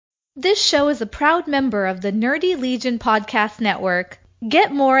This show is a proud member of the Nerdy Legion Podcast Network.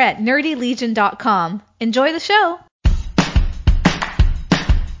 Get more at nerdylegion.com. Enjoy the show!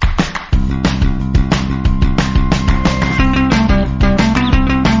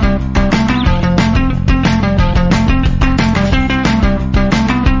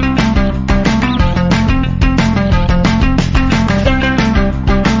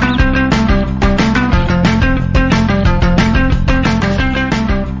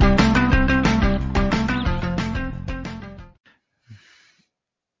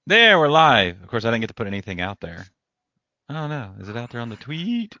 There, we're live. Of course, I didn't get to put anything out there. I don't know. Is it out there on the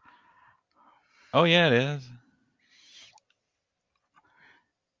tweet? Oh, yeah, it is.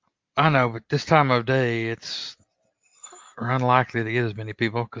 I know, but this time of day, it's unlikely to get as many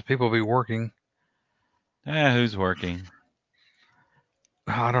people because people will be working. Who's working?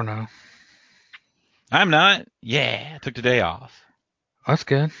 I don't know. I'm not. Yeah, I took the day off That's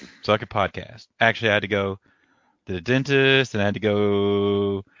good. so I could podcast. Actually, I had to go to the dentist and I had to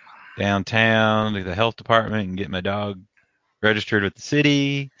go downtown to the health department and get my dog registered with the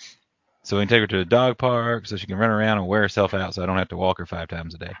city so we can take her to the dog park so she can run around and wear herself out so I don't have to walk her 5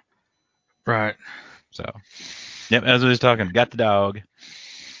 times a day. Right. So, yep, as we was talking, got the dog.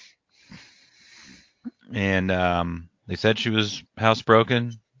 And they said she was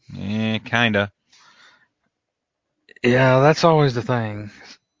housebroken. Kinda. Yeah, that's always the thing.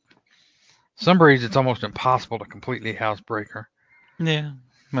 Some breeds, it's almost impossible to completely housebreak her. Yeah.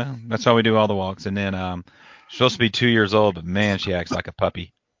 Well, that's how we do all the walks. And then she's supposed to be 2 years old, but man, she acts like a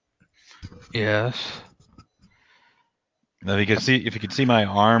puppy. Yes. Now, if you could see my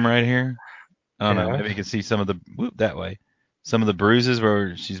arm right here, I don't know, Yes. maybe you can see some of the that way. Some of the bruises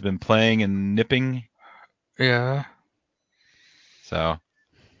where she's been playing and nipping. Yeah. So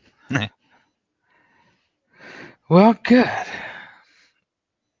Well, good.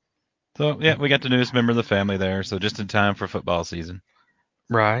 so yeah, we got the newest member of the family there, so just in time for football season.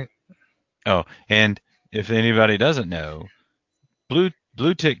 Right. Oh, and if anybody doesn't know, blue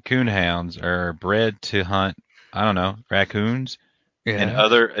tick coonhounds are bred to hunt, I don't know, raccoons and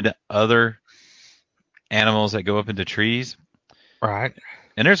Yes. other animals that go up into trees. Right.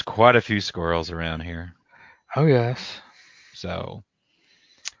 And there's quite a few squirrels around here. Oh, yes. So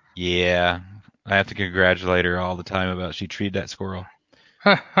yeah, I have to congratulate her all the time about she treated that squirrel.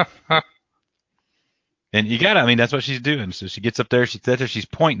 And you gotta, I mean, that's what she's doing. So she gets up there, she's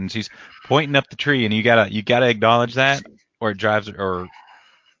pointing up the tree, and you gotta acknowledge that, or it drives her, or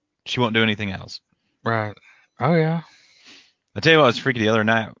she won't do anything else. Right. Oh, yeah. I tell you what was freaky the other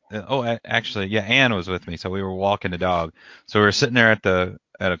night. Actually, yeah, Ann was with me, so we were walking the dog. So we were sitting there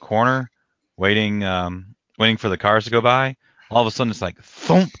at a corner, waiting for the cars to go by. All of a sudden, it's like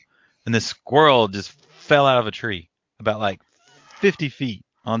thump, and this squirrel just fell out of a tree about like 50 feet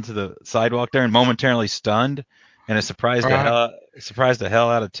onto the sidewalk there, and momentarily stunned, and it Right. surprised the hell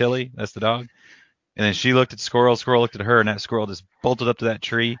out of Tilly. That's the dog. And then she looked at the squirrel. Squirrel looked at her, and that squirrel just bolted up to that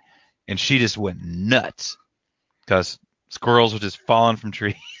tree, and she just went nuts because squirrels were just falling from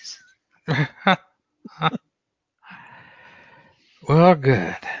trees. Well,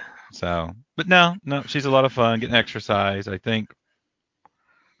 good. So, but no, she's a lot of fun getting exercise. I think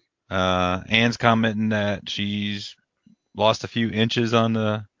Ann's commenting that she's lost a few inches on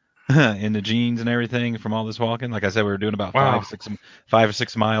the in the jeans and everything from all this walking. Like I said, we were doing about Wow. 5 or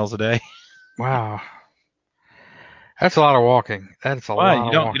 6 miles a day. Wow. That's a lot of walking. That's a Why? lot You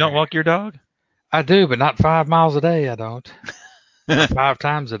of don't walking. walk your dog? I do, but not 5 miles a day. I don't. Not 5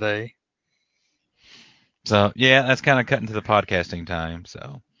 times a day. So yeah, that's kind of cutting to the podcasting time.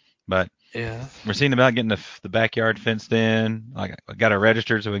 So, but Yes. we're seeing about getting the backyard fenced in. Like I got her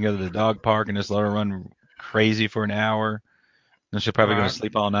registered so we can go to the dog park and just let her run crazy for an hour. Then she'll probably go to Right.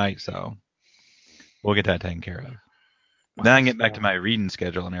 sleep all night. So we'll get that taken care of. Well, Then I can that's get back to my reading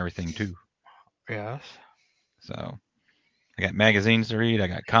schedule and everything too. yes. So I got magazines to read. I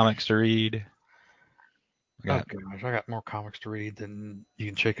got comics to read. I Oh got gosh, I got more comics to read than you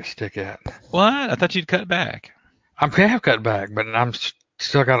can shake a stick at. what? I thought you'd cut back. I have cut back, but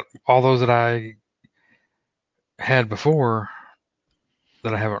still got all those that I had before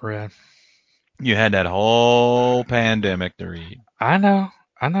that I haven't read. You had that whole pandemic to read. I know.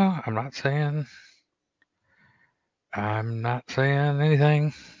 I know. I'm not saying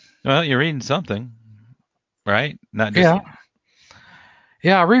anything. Well, you're reading something, right? Not just Yeah.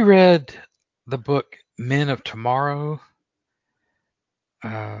 Yeah. I reread the book Men of Tomorrow,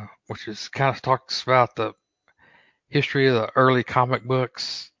 which is kind of talks about the history of the early comic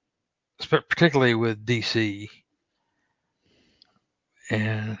books, particularly with DC.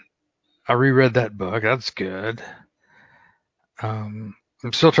 And I reread that book. That's good.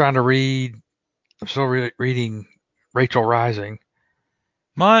 I'm still trying to read. I'm still reading Rachel Rising.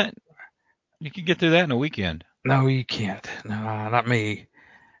 What? You can get through that in a weekend. No, you can't. No, not me.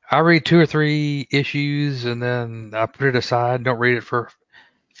 I read 2 or 3 issues and then I put it aside. Don't read it for a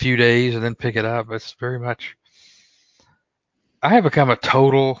few days and then pick it up. It's very much. I have become a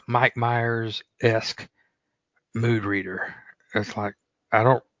total Mike Myers-esque mood reader. It's like I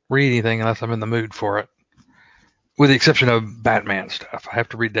don't read anything unless I'm in the mood for it, with the exception of Batman stuff. I have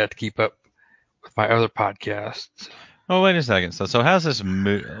to read that to keep up with my other podcasts. Oh, wait a second. So how's this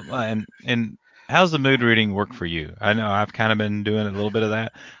mood and how's the mood reading work for you? I know I've kind of been doing a little bit of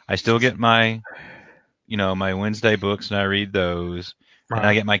that. I still get my, my Wednesday books and I read those, and I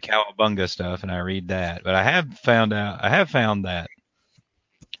Right, get my Cowabunga stuff and I read that. But I have found that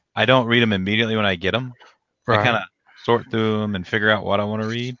I don't read them immediately when I get them. I kind right, of sort through them and figure out what I want to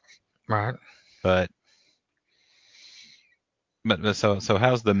read. right. But so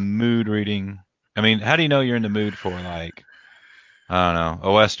how's the mood reading? I mean, how do you know you're in the mood for, like, I don't know,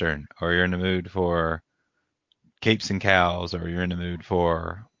 a Western, or you're in the mood for capes and cows, or you're in the mood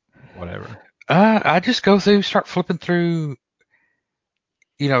for whatever? I just go through, start flipping through.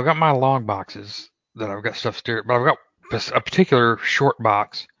 I've got my long boxes that I've got stuff steered, but I've got a particular short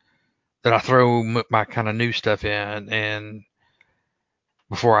box that I throw my kind of new stuff in, and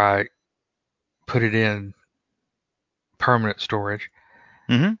before I put it in permanent storage,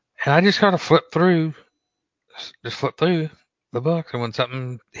 Mm-hmm. and I just kind of flip through the books, and when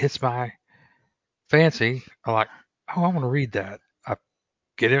something hits my fancy, I like, oh, I want to read that. I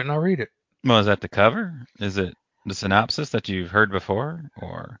get it and I read it. Well, is that the cover? Is it the synopsis that you've heard before,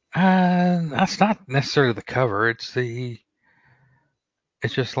 or? That's not necessarily the cover. It's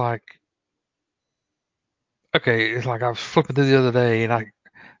just like, okay, it's like I was flipping through the other day, and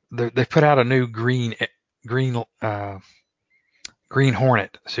they put out a new green Green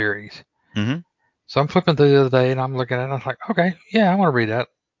Hornet series. Mm-hmm. So I'm flipping through the other day, and I'm looking at it, and I'm like, okay, yeah, I want to read that.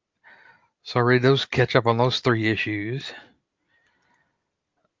 So I read those, catch up on those 3 issues.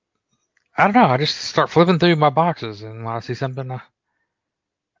 I don't know. I just start flipping through my boxes, and when I see something, it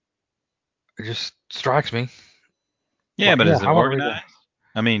just strikes me. Yeah, Like, but yeah, is it I want to read organized?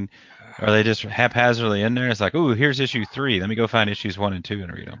 I mean, are they just haphazardly in there? It's like, ooh, here's issue 3. Let me go find issues 1 and 2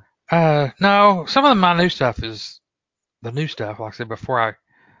 and read them. that. No, some of my new stuff is the new stuff. Like I said, before I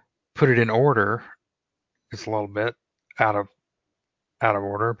put it in order, it's a little bit out of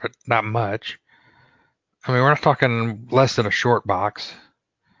order, but not much. I mean, we're not talking less than a short box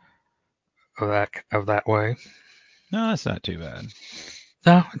of that way. No, that's not too bad.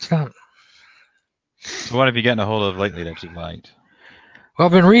 No, it's not. So what have you gotten a hold of lately that you've liked? Well,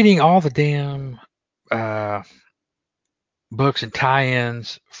 I've been reading all the damn uh, books and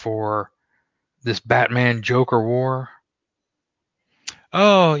tie-ins for this Batman Joker war.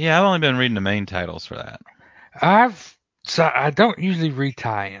 Oh, yeah, I've only been reading the main titles for that. I don't usually read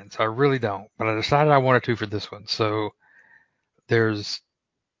tie-ins. I really don't, but I decided I wanted to for this one. So there's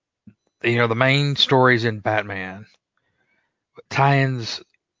the main stories in Batman tie-ins.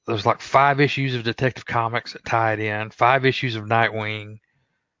 There's like 5 issues of Detective Comics that tie it in, 5 issues of Nightwing,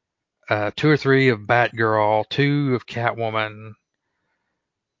 2 or 3 of Batgirl, 2 of Catwoman.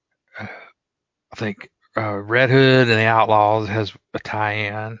 I think Red Hood and the Outlaws has a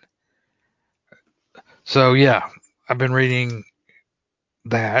tie-in. So yeah, I've been reading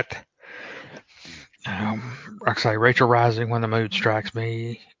that. Like I say, Rachel Rising, When the Mood Strikes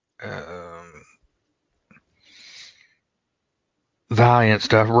Me, um, Valiant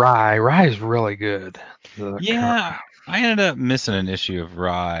stuff. Rye is really good. The current, Yeah, I ended up missing an issue of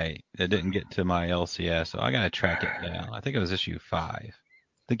Rye that didn't get to my LCS, so I gotta track it down. I think it was issue 5. I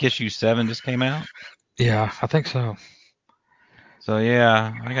think issue 7 just came out. yeah, I think so. So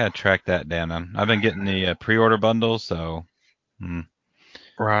yeah, I gotta track that down. I've been getting the pre-order bundles, so hmm,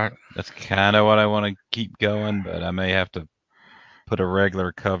 Right. that's kind of what I want to keep going, but I may have to put a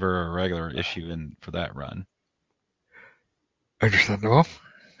regular cover or a regular issue in for that run. Understandable.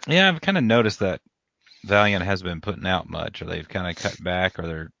 Yeah, I've kind of noticed that Valiant has been putting out much, or they've kind of cut back, or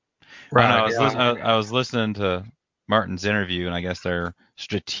they're. I don't know. Right. Yeah. I was listening to Martin's interview, and I guess they're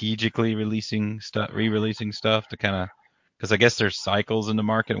strategically re-releasing stuff to kind of, because I guess there's cycles in the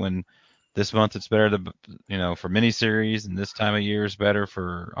market when this month it's better to, for miniseries, and this time of year is better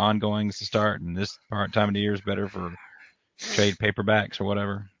for ongoings to start, and this time of the year is better for trade paperbacks or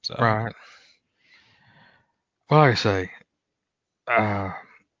whatever. So. Right. Well, like I say, uh,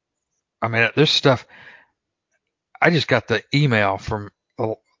 I mean, there's stuff. I just got the email from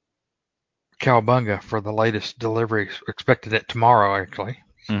Cowabunga for the latest delivery. Expected it tomorrow, actually.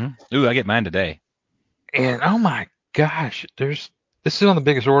 Ooh, I get mine today. And oh my gosh, there's This is one of the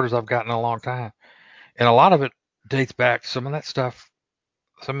biggest orders I've gotten in a long time, and a lot of it dates back. Some of that stuff,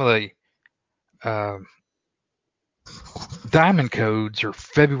 some of the um diamond codes are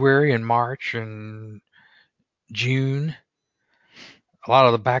February and March and June. A lot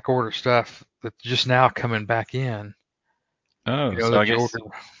of the back order stuff that's just now coming back in. Oh, You know so that you order.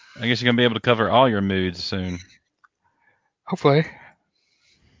 I guess you're gonna be able to cover all your moods soon. Hopefully.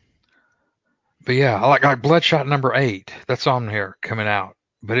 But yeah, I like Bloodshot number 8. That's on here coming out.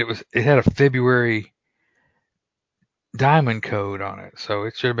 But it had a February diamond code on it, so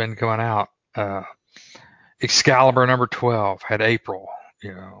it should have been coming out. Excalibur number 12 had April,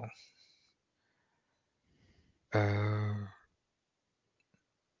 you know.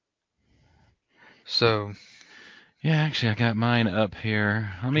 So Yeah, actually, I got mine up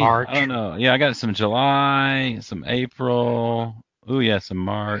here. I March. don't know. Yeah, I got some July, some April. Ooh, yeah, some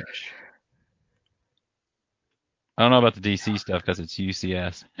March. I don't know about the DC stuff because it's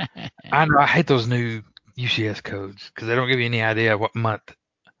UCS. I know I hate those new UCS codes because they don't give you any idea what month.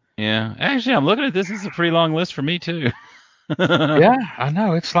 Yeah, actually, I'm looking at this. This is a pretty long list for me too. Yeah, I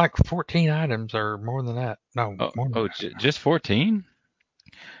know. It's like 14 items or more than that. No, more than that. Just 14?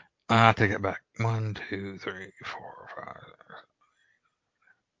 I take it back. 1, 2, 3, 4, 5.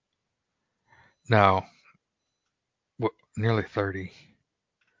 No, nearly 30.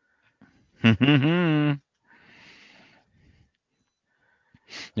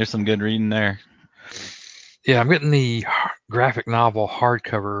 There's some good reading there. Yeah, I'm getting the graphic novel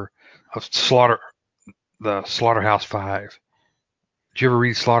hardcover of the Slaughterhouse 5. Did you ever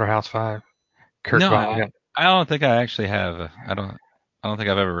read Slaughterhouse 5? Kurt No, Vonnegut. I don't think I actually have. I don't think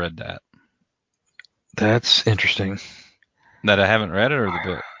I've ever read that. That's interesting. That I haven't read it or the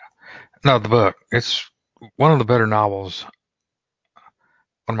book? No, the book. It's one of the better novels.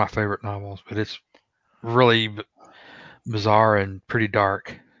 One of my favorite novels, but it's really bizarre and pretty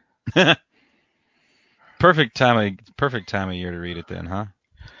dark. Perfect time of year to read it then, huh?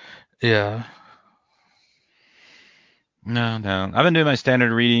 Yeah. No, no. I've been doing my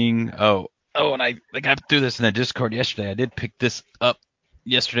standard reading. And I got through this in the Discord yesterday. I did pick this up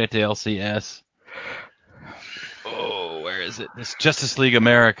yesterday at the LCS. Oh, where is it? This Justice League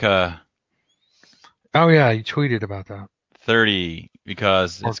America Oh yeah, you tweeted about that. 30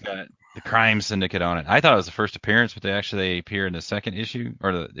 because it's got the Crime Syndicate on it. I thought it was the first appearance, but they appear in the second issue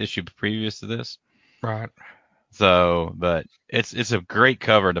or the issue previous to this. Right. So, but it's a great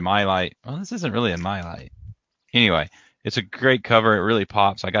cover to my light. Well, this isn't really a my light. Anyway, it's a great cover. It really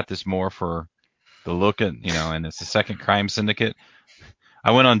pops. I got this more for the look at, and it's the second Crime Syndicate.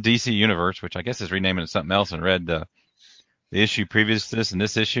 I went on DC Universe, which I guess is renaming it something else, and read the issue previous to this and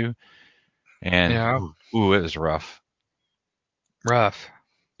this issue, and Yeah. ooh, it was rough. Rough.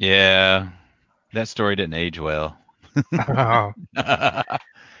 Yeah, that story didn't age well. Oh, a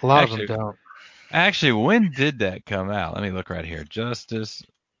lot of them Actually, don't. when did that come out? Let me look right here. Justice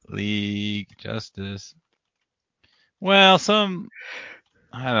League, Justice. Well, I don't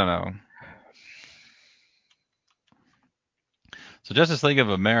know. So Justice League of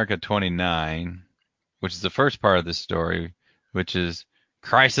America 29, which is the first part of this story, which is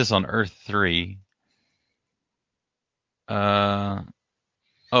Crisis on Earth 3.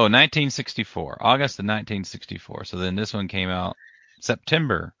 1964. August of 1964. So then this one came out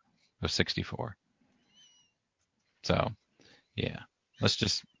September of 64. So, yeah. Let's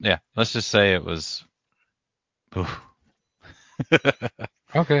just say it was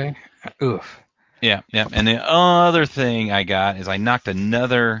Okay. Oof. Yeah, yeah. And the other thing I got is I knocked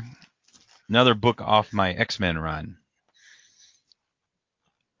another book off my X-Men run.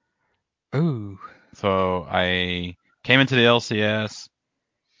 Ooh. So I came into the LCS.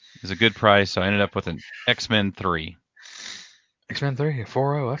 It was a good price, so I ended up with an X-Men 3. X-Men 3,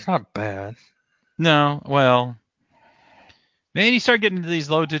 4-0. That's not bad. No, well, man, you start getting into these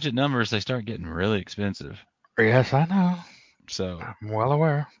low-digit numbers, they start getting really expensive. Yes, I know. So, I'm well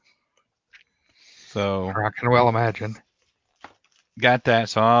aware. Or I can well imagine. got that.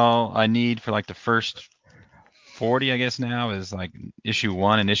 So all I need for like the first 40, I guess now, is like issue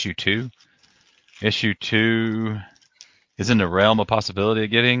 1 and issue 2. Issue 2 is in the realm of possibility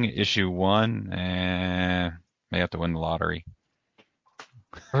of getting. Issue 1, may have to win the lottery.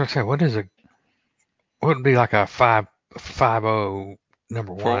 I was gonna say, what would be like a 5-0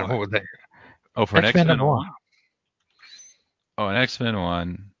 number one? What would they? Oh, for an X-Men X-Men number 1? one. Oh, an X-Men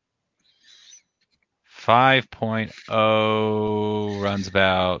 1. 5.0 runs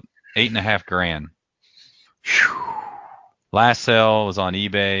about $8.5 grand. Last sale was on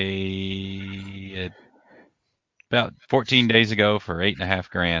eBay about 14 days ago for $8.5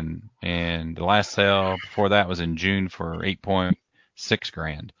 grand, and the last sale before that was in June for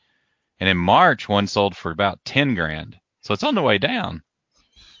 $6,000. And in March, one sold for about $10,000. So it's on the way down.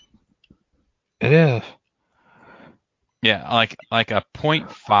 It is. Yeah, like a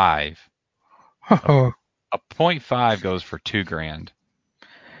 .5. Oh, A .5 goes for $2,000.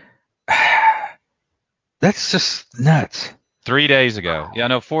 that's just nuts. 3 days ago. Yeah,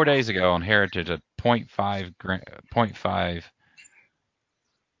 no, 4 days ago on Heritage, a .5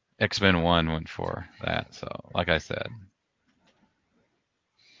 X-Men 1 went for that. So, like I said.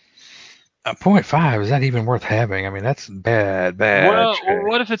 A .5, is that even worth having? I mean, that's bad Well, shape.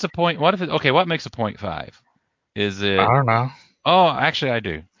 what if it's a point? Okay, what makes a .5? Is I it? don't know. Oh, actually, I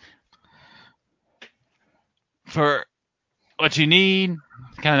do. For what you need,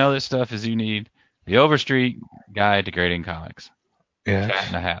 kind of know this stuff is you need the Overstreet Guide to Grading Comics. Yes. Cat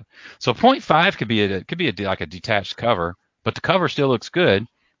and a half. So .5 could be like a detached cover, but the cover still looks good,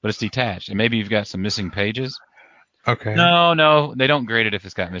 but it's detached, and maybe you've got some missing pages. Okay. No, they don't grade it if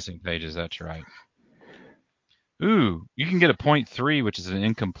it's got missing pages. That's right. Ooh, you can get a .3, which is an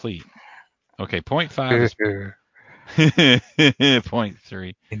incomplete. Okay, .5 is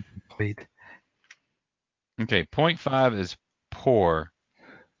 .3. Incomplete. Okay, .5 is poor.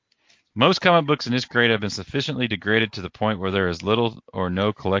 Most comic books in this grade have been sufficiently degraded to the point where there is little or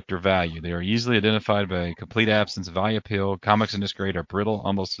no collector value. They are easily identified by a complete absence of eye appeal. Comics in this grade are brittle,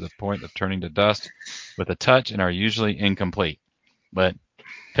 almost to the point of turning to dust with a touch, and are usually incomplete. But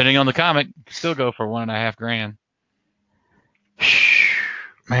depending on the comic, still go for $1,500.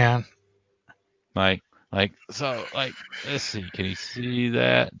 Man. Like, let's see. Can you see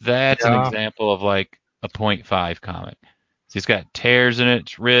that? That's an Yeah. example of like a .5 comic. So it's got tears in it,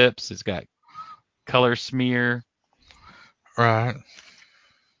 it's rips, it's got color smear. Right.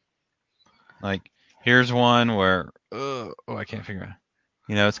 Like, here's one where, I can't figure out.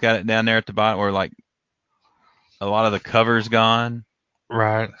 It's got it down there at the bottom where like a lot of the cover's gone.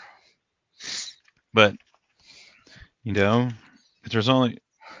 Right. But there's only,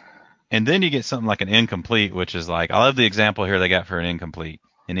 and then you get something like an incomplete, which is like, I love the example here they got for an incomplete,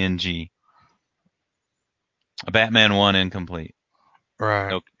 an NG, a Batman 1 incomplete.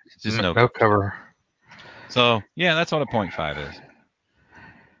 Right. No, it's just no No cover. So yeah, that's what a .5 is.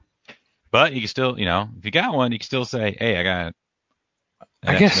 But you can still, if you got one, you can still say, hey, I got an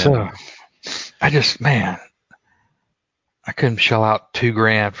I guess X-Men. man, I couldn't shell out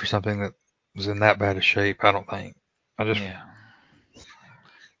 $2,000 for something that was in that bad a shape. I don't think. Yeah.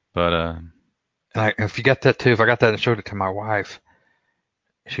 But if you got that too, if I got that and showed it to my wife,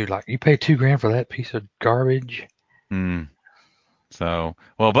 she was like, "You paid $2,000 for that piece of garbage." So,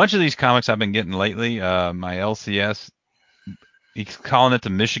 well, a bunch of these comics I've been getting lately. My LCS, he's calling it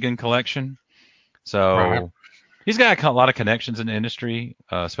the Michigan Collection. So Right. he's got a lot of connections in the industry,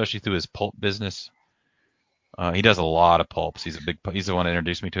 especially through his pulp business. He does a lot of pulps. He's the one that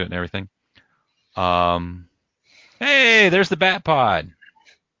introduced me to it and everything. Hey, there's the Bat Pod.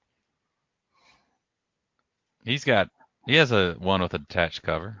 He has a one with a detached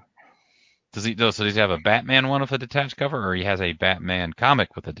cover. Does he have a Batman one with a detached cover, or he has a Batman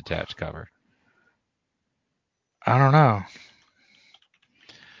comic with a detached cover? I don't know.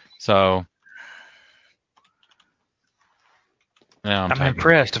 So now I'm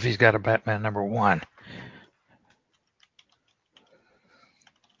impressed if he's got a Batman #1.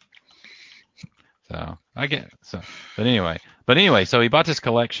 So I get so, but anyway, so he bought this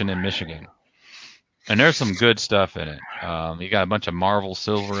collection in Michigan, and there's some good stuff in it. You got a bunch of Marvel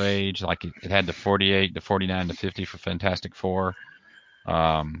Silver Age, like it had the 48, the 49, the 50 for Fantastic Four,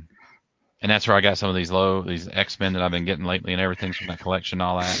 and that's where I got some of these X-Men that I've been getting lately and everything from that collection, and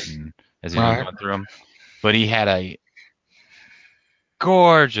all that, and as he's been going through them. But he had a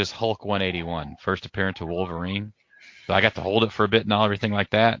gorgeous Hulk 181 first appearance of Wolverine. So I got to hold it for a bit and everything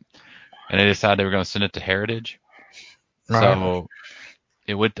like that. And they decided they were going to send it to Heritage. Right. So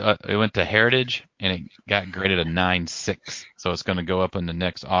it went to Heritage and it got graded a 9.6. So it's going to go up in the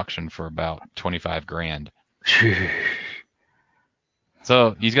next auction for about $25,000.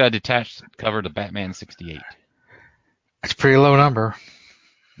 So he's got a detached cover to Batman 68. That's a pretty low number.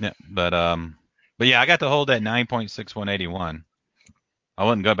 Yeah, but yeah, I got to hold that 9.6181. I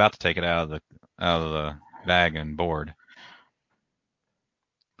wasn't about to take it out of the bag and board.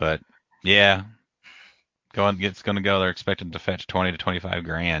 But yeah, it's going to go. They're expected to fetch 20 to 25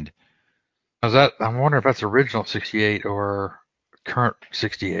 grand. I'm wondering if that's original 68 or current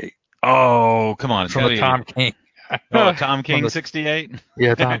 68. Oh, come on. It's From got the to Tom be. King. Oh, Tom King 68?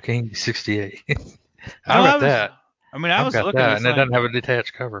 Yeah, Tom King 68. No, I've got that. I was got looking. that, It's and it like doesn't have a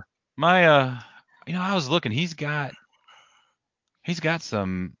detached cover. I was looking. He's got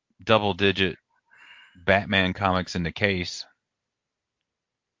some double-digit Batman comics in the case.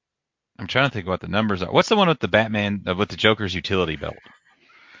 I'm trying to think what the numbers are. What's the one with the Batman with the Joker's utility belt?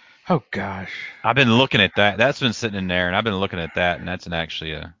 Oh gosh. I've been looking at that. That's been sitting in there, and I've been looking at that, and that's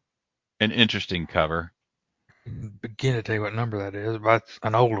actually an interesting cover. Begin to tell you what number that is, but it's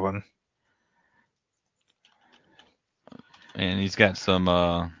an old one. And he's got some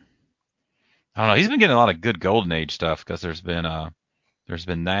I don't know. He's been getting a lot of good Golden Age stuff because there's been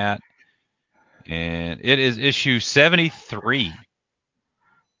that, and it is issue 73.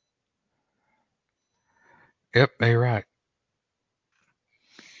 Yep, you're right.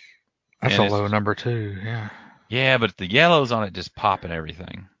 That's And a low number too. Yeah. Yeah, but the yellows on it just popping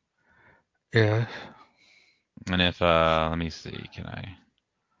everything. Yeah. And if let me see, can I?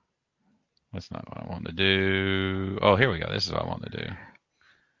 That's not what I want to do. Oh, here we go. This is what I want to do.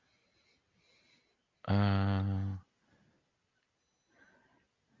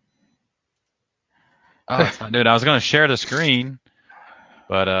 Oh, it's not doing it. I was going to share the screen,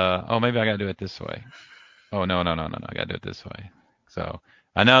 but oh, maybe I got to do it this way. Oh, no. I got to do it this way. So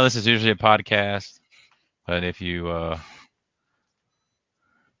I know this is usually a podcast, but if you, wow,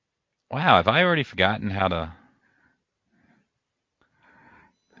 have I already forgotten how to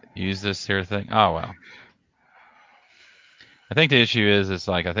use this here thing? Oh, well. I think the issue is, it's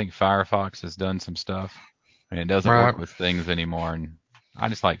like, I think Firefox has done some stuff, and it doesn't Right. work with things anymore, and I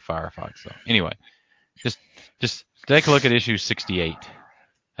just like Firefox. So anyway, just take a look at issue 68.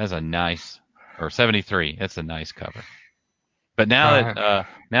 That's a nice, or 73. That's a nice cover. But now Right.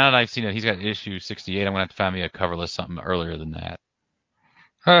 that I've seen it, he's got issue 68. I'm gonna have to find me a coverless something earlier than that,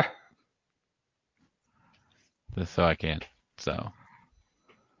 just so I can. So,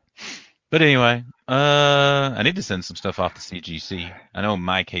 but anyway, I need to send some stuff off to CGC. I know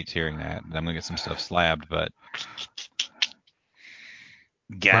Mike hates hearing that. I'm gonna get some stuff slabbed, but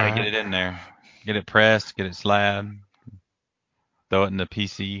gotta get Right. it in there, get it pressed, get it slabbed, throw it in the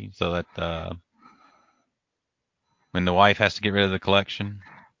PC so that when the wife has to get rid of the collection,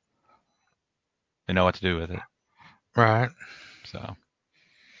 they know what to do with it. Right. So.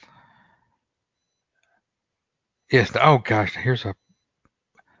 Yes. Oh gosh.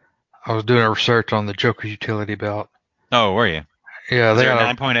 I was doing a research on the Joker's utility belt. Oh, were you? Yeah, Is they there a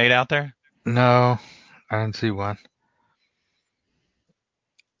got 9.8 out there? no. I didn't see one.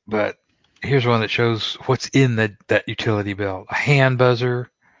 But here's one that shows what's in that utility belt: a hand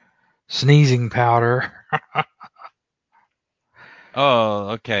buzzer, sneezing powder.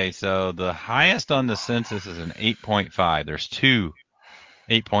 Oh, okay. So the highest on the census is an 8.5. There's two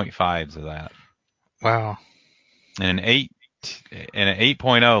 8.5s of that, Wow. and an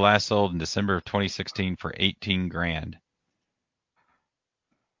 8.0 last sold in December of 2016 for 18 grand.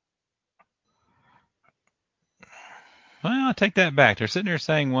 Well, I take that back. They're sitting there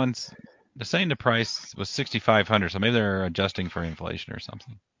saying they're saying the price was 6,500, so maybe they're adjusting for inflation or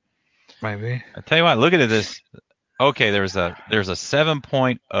something. Maybe. I tell you what, look at this. Okay, there's a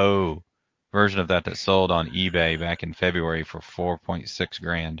 7.0 version of that sold on eBay back in February for 4.6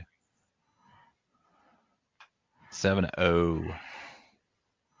 grand. 7.0.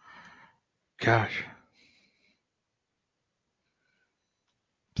 Gosh.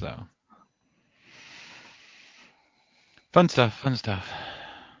 So fun stuff.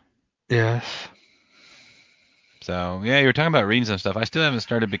 Yes. So yeah, you were talking about reading some stuff. I still haven't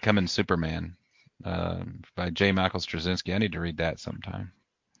started Becoming Superman by J. Michael Straczynski. I need to read that sometime.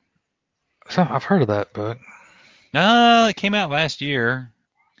 So I've heard of that book. No, it came out last year.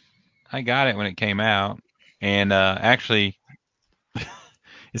 I got it when it came out, and actually,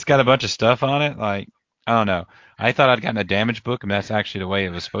 it's got a bunch of stuff on it. Like, I don't know. I thought I'd gotten a damaged book, and that's actually the way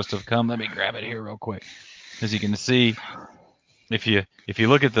it was supposed to have come. Let me grab it here real quick. As you can see, if you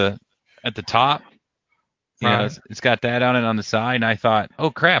look at the top, you know, Right. it's got that on it on the side, and I thought, oh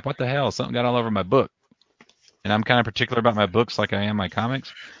crap, what the hell? Something got all over my book. And I'm kind of particular about my books, like I am my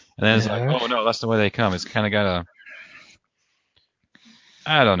comics. And then it's like, Yes. oh no, that's the way they come. It's kind of got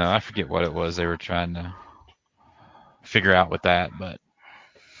I don't know, I forget what it was they were trying to figure out with that, but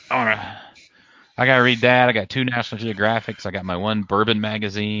all right. I gotta read that. I got two National Geographics. I got my one Bourbon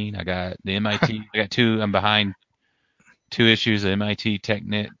magazine. I got the MIT. I got two. I'm behind two issues of MIT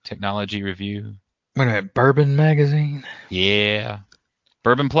Technology Review. Wait a minute. Bourbon magazine. Yeah,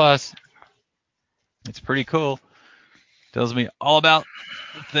 Bourbon Plus. It's pretty cool. Tells me all about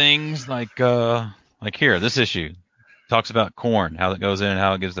things like here, this issue talks about corn, how it goes in and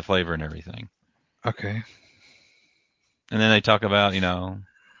how it gives the flavor and everything. Okay. And then they talk about,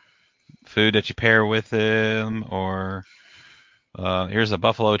 food that you pair with them, or here's a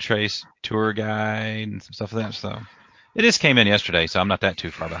Buffalo Trace tour guide and some stuff like that. So it just came in yesterday, so I'm not that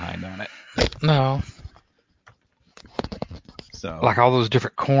too far behind on it. No. So Like all those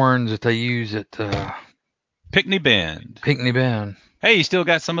different corns that they use at Pinckney Bend. Pinckney Bend. Hey, you still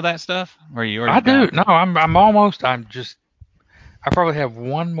got some of that stuff? Or you already I do. about? No, I'm almost. I probably have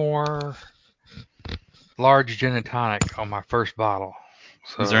one more large gin and tonic on my first bottle.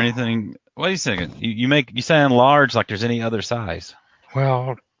 So, Is there anything? Wait a second. You sound large like there's any other size.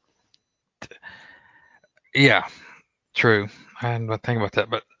 well, yeah, true. I hadn't been thinking about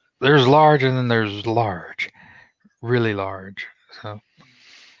that, but there's large and then there's large, really large. So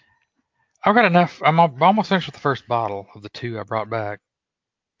I've got enough. I'm almost finished with the first bottle of the two I brought back.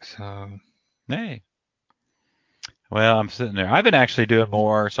 So, Hey. Well, I'm sitting there. I've been actually doing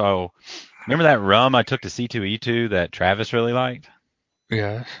more. So remember that rum I took to C2E2 that Travis really liked?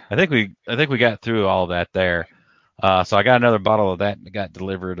 yes. I think we got through all of that there. So I got another bottle of that got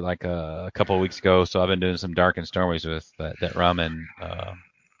delivered like a couple of weeks ago. So I've been doing some dark and stormies with that rum and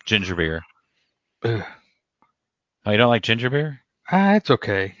ginger beer. Ugh. Oh, you don't like ginger beer? It's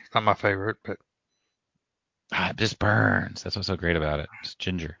okay. It's not my favorite, but It just burns. That's what's so great about it. It's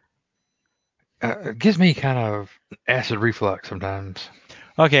ginger. it gives me kind of acid reflux sometimes,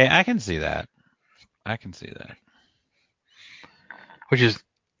 Okay, I can see that. I can see that. which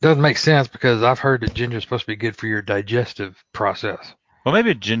doesn't make sense because I've heard that ginger is supposed to be good for your digestive process. Well,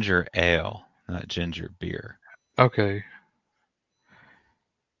 maybe ginger ale, not ginger beer. Okay.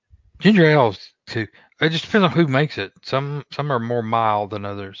 Ginger ales too. It just depends on who makes it. Some are more mild than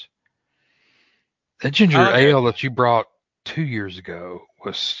others. That ginger Okay. ale that you brought 2 years ago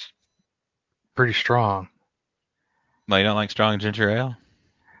was pretty strong. Well, you don't like strong ginger ale?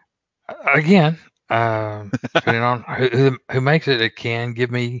 Again, depending on who makes it, it can give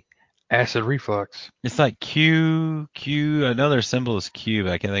me acid reflux. It's like Q. I know their symbol is Q,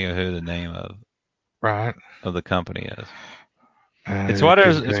 but I can't think of who the name Right. of the company is. It's It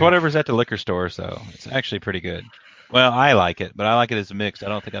could it's be. whatever's at the liquor store, so it's actually pretty good. Well, I like it, but I like it as mixed. I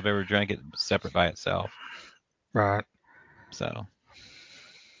don't think I've ever drank it separate by itself. Right. So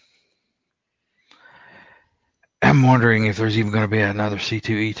I'm wondering if there's even going to be another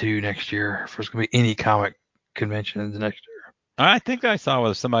C2E2 next year, if there's going to be any comic conventions next year. I think I saw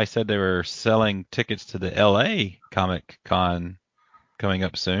where somebody said they were selling tickets to the LA Comic Con coming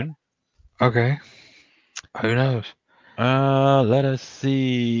up soon. Okay. Who knows? Let us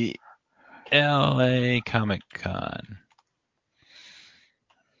see. LA Comic Con.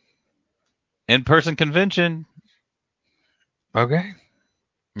 In-person convention. Okay.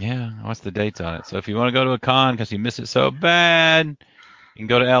 Yeah, what's the dates on it? So if you want to go to a con because you miss it so bad, you can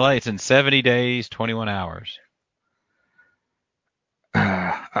go to LA. It's in 70 days, 21 hours.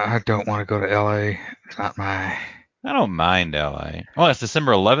 I don't want to go to LA. It's not my. I don't mind LA. Oh, it's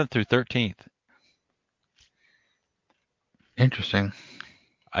December 11th through 13th. Interesting.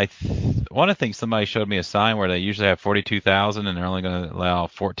 I want to think somebody showed me a sign where they usually have 42,000 and they're only going to allow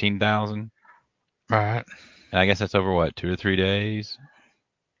 14,000. Right. And I guess that's over what, 2 or 3 days?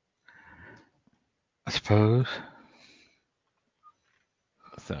 I suppose.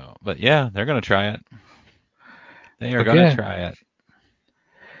 So, but yeah, they're going to try it. They are going to Okay. try it.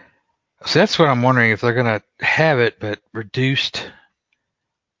 So that's what I'm wondering if they're going to have it, but reduced.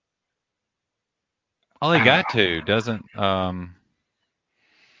 All they got to doesn't I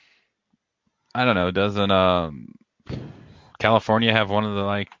don't know, doesn't California have one of the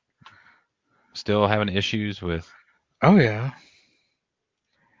like still having issues with Oh yeah.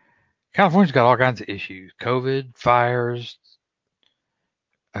 California's got all kinds of issues: COVID, fires,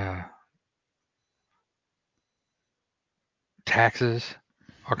 uh, taxes,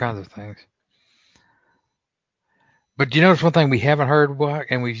 all kinds of things. But do you notice one thing we haven't heard about,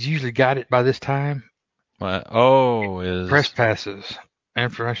 and we've usually got it by this time? what? Press passes,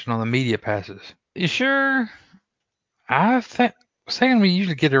 information on the media passes. You sure? I think saying we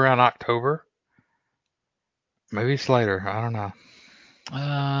usually get it around October. Maybe it's later. I don't know.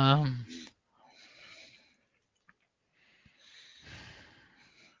 Um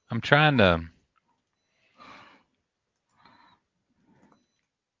I'm trying to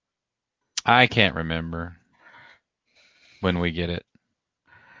I can't remember when we get it.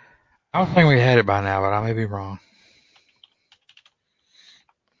 I was thinking we had it by now, but I may be wrong.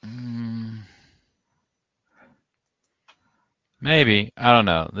 Mm, maybe. I don't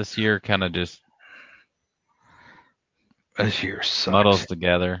know. This year kind of just This year sucks. Muddled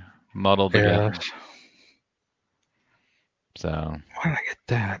together. Yes. So, Why did I get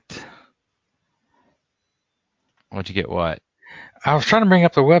that? what'd you get what? I was trying to bring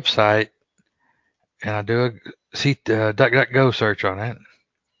up the website, and I do a DuckDuckGo search on it,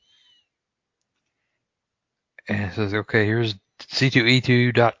 and it says, okay, here's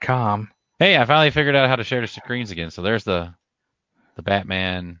c2e2.com. Hey, I finally figured out how to share the screens again. So there's the The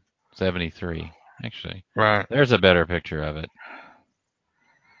Batman 73. Actually, Right. there's a better picture of it.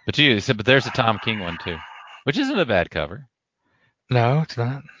 But there's a Tom King one too, which isn't a bad cover. No, it's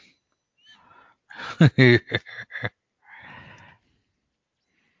not.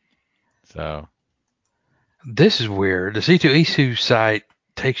 So This is weird. The C2E2 site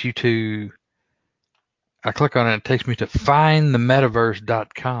takes you to, I click on it, it takes me to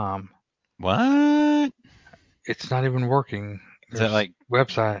findthemetaverse.com. what? It's not even working. Is that like?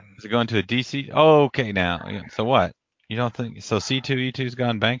 Website? Is it going to a DC? Oh, okay, now. Yeah, so what? You don't think so? C2E2's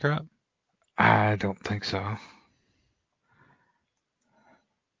gone bankrupt? I don't think so.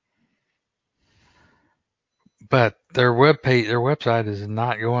 But their website is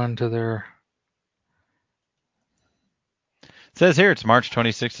not going to their. It says here it's March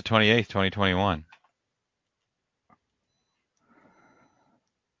 26th to 28th, 2021.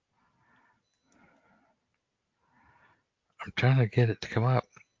 I'm trying to get it to come up.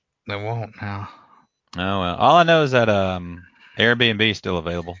 It won't now. Oh well. All I know is that Airbnb is still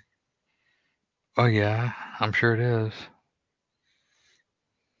available. Oh yeah, I'm sure it is.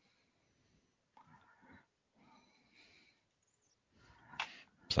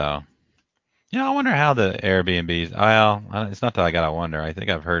 So yeah, I wonder how the Airbnbs. Well, it's not that I gotta wonder. I think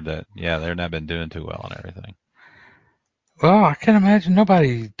I've heard that. Yeah, they're not been doing too well and everything. Well, I can't imagine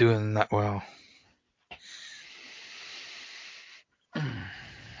nobody doing that well.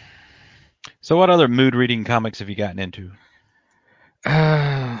 So what other mood reading comics have you gotten into?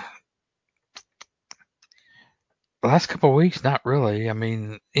 The last couple of weeks, not really. I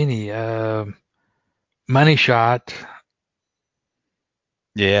mean, any Money Shot.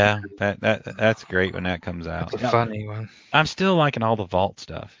 Yeah, that's great when that comes That's out. a Yeah, funny one. I'm still liking all the Vault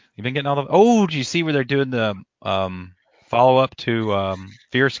stuff. You've been getting all the. Oh, do you see where they're doing the follow up to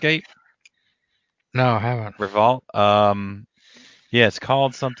Fear Escape? No, I haven't. Revolt. Yeah, it's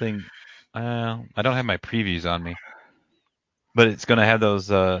called something. I don't have my previews on me, but it's going to have those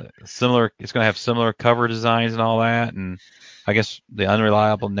similar. It's going to have similar cover designs and all that, and I guess the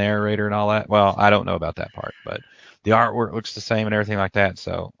unreliable narrator and all that. Well, I don't know about that part, but the artwork looks the same and everything like that.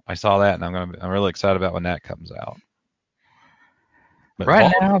 So I saw that, and I'm really excited about when that comes out. But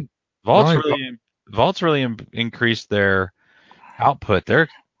Right now, the Vault's only really Vault's really increased their output. They're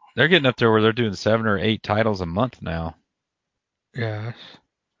getting up there where they're doing 7 or 8 titles a month now. yes,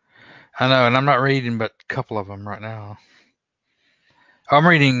 I know, and I'm not reading but a couple of them right now. I'm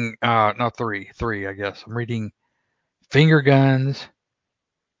reading no three I guess. I'm reading Finger Guns,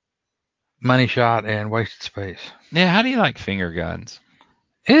 Money Shot, and Wasted Space. Yeah, how do you like Finger Guns?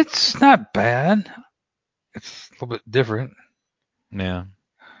 It's not bad. It's a little bit different. Yeah.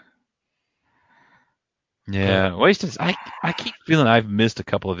 But Yeah, Wasted. I keep feeling I've missed a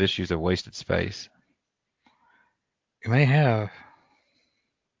couple of issues of Wasted Space you may have.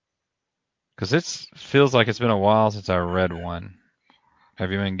 because it feels like it's been a while since I read one.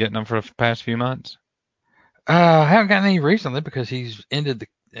 Have you been getting them for the past few months? I haven't gotten any recently because he's ended the.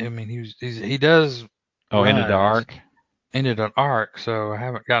 I mean, he does Oh, Into the runs, Arc. ended an arc, so I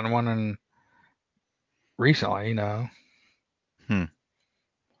haven't gotten one in recently. Hmm.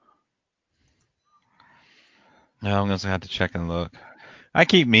 No, I'm gonna have to check and look. I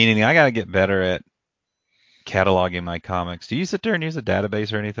keep meaning I gotta get better at cataloging my comics. Do you sit there and use a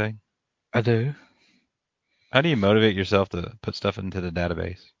database or anything? I do. How do you motivate yourself to put stuff into the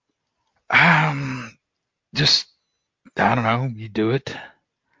database? Just I don't know. You do it.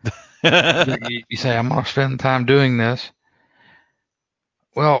 You say I'm gonna spend time doing this.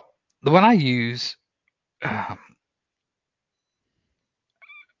 Well, the one I use, um,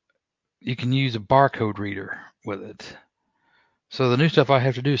 you can use a barcode reader with it. So the new stuff I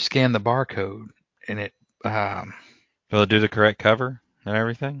have to do is scan the barcode, and it. Will it do the correct cover and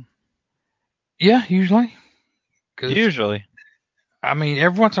everything? Yeah, usually. Because Usually. I mean,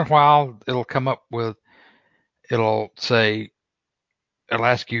 every once in a while, it'll come up with. It'll say. It'll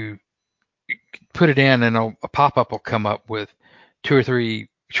ask you put it in, and a pop-up will come up with 2 or 3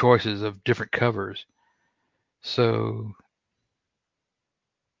 choices of different covers. So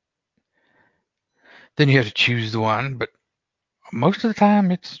then you have to choose the one, but most of the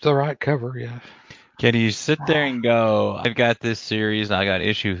time it's the right cover. Yeah. Can you sit there and go, I've got this series and I got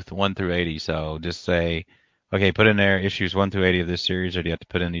issues 1 through 80, so just say, okay, put in there issues 1 through 80 of this series, or do you have to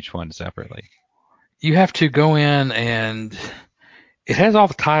put in each one separately? You have to go in, and it has all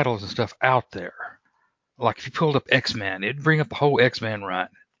the titles and stuff out there. Like if you pulled up X-Men, it'd bring up the whole X-Men run.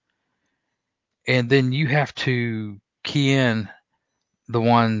 And then you have to key in the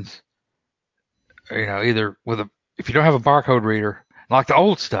ones, either if you don't have a barcode reader, like the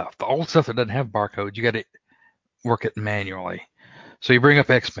old stuff that doesn't have barcodes, you got to work it manually. So you bring up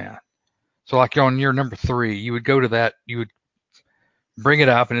X-Men. So like on your number 3, you would go to that, you would bring it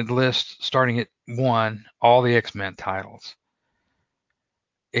up and it lists, starting at 1, all the X-Men titles.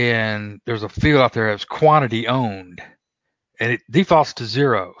 And there's a field out there that's quantity owned, and it defaults to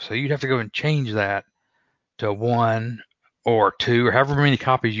 0. So you'd have to go and change that to 1 or 2 or however many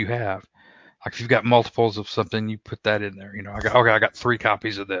copies you have. Like if you've got multiples of something, you put that in there. I got 3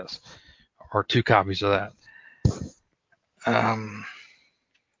 copies of this or 2 copies of that. And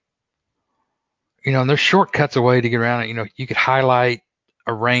there's shortcuts a way to get around it. You could highlight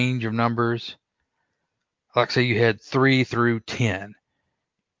a range of numbers. Like say you had 3 through 10.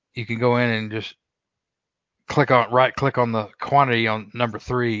 You can go in and just right click on the quantity on number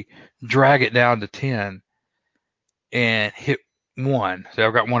 3, drag it down to 10, and hit 1. So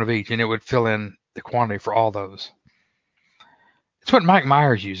I've got 1 of each, and it would fill in the quantity for all those. It's what Mike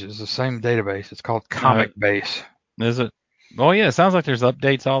Myers uses, the same database. It's called Comic Base. Is it? Oh yeah, it sounds like there's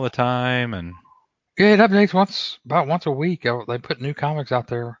updates all the time, and yeah, it updates about once a week. They put new comics out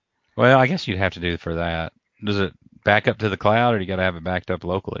there. Well, I guess you'd have to do for that. Does it back up to the cloud, or do you got to have it backed up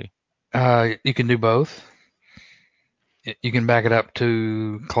locally? You can do both. You can back it up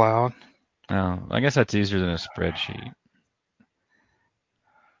to cloud. Oh, I guess that's easier than a spreadsheet.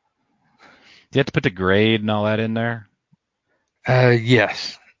 Do you have to put the grade and all that in there?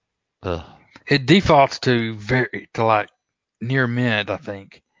 Yes. Ugh. It defaults to like near mint, I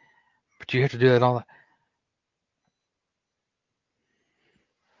think. But you have to do that all.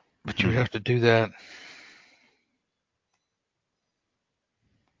 But you have to do that.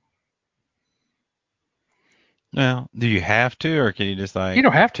 Well, do you have to, or can you just like? You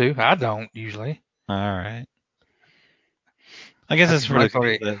don't have to. I don't usually. All right. I guess it's for the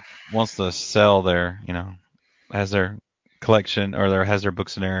people that wants to sell their, has their collection or has their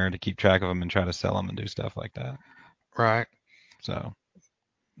books in there to keep track of them and try to sell them and do stuff like that. Right. So.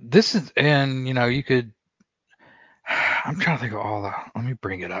 This is, and you could. I'm trying to think of all the. Let me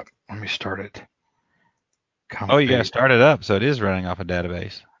bring it up. Let me start it. Oh, you got to start it up, so it is running off a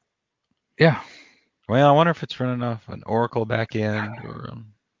database. Yeah. Well, I wonder if it's running off an Oracle backend or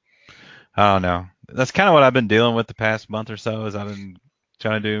I don't know. That's kind of what I've been dealing with the past month or so. Is I've been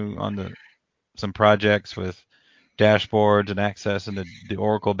trying to do on some projects with dashboards and access into the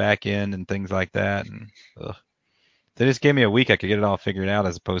Oracle backend and things like that. And if they just gave me a week, I could get it all figured out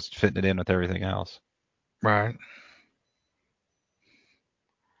as opposed to fitting it in with everything else. Right.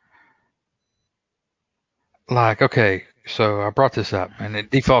 Like, okay, so I brought this up, and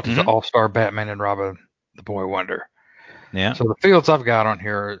it defaulted to All-Star Batman and Robin, the Boy Wonder. Yeah. So the fields I've got on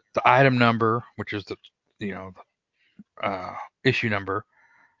here are the item number, which is the issue number,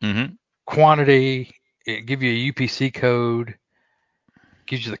 quantity. It gives you a UPC code,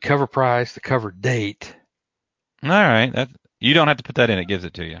 gives you the cover price, the cover date. All right, you don't have to put that in; it gives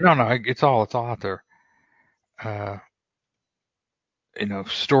it to you. No, it's all out there.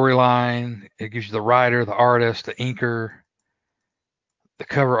 Storyline. It gives you the writer, the artist, the inker, the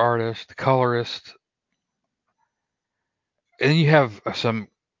cover artist, the colorist, and then you have some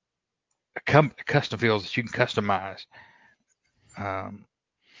custom fields that you can customize.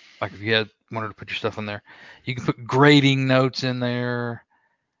 Like if you wanted to put your stuff in there, you can put grading notes in there,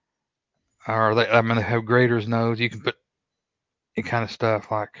 or they have graders notes. You can put any kind of stuff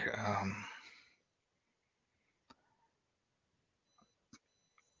like.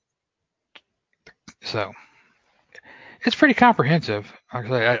 So it's pretty comprehensive. Like I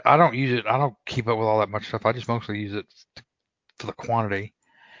say, I don't use it. I don't keep up with all that much stuff. I just mostly use it for the quantity.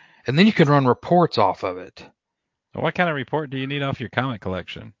 And then you can run reports off of it. What kind of report do you need off your comic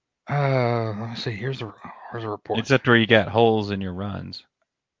collection? Let me see. Here's a report. Except where you got holes in your runs.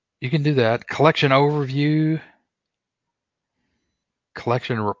 You can do that. Collection overview.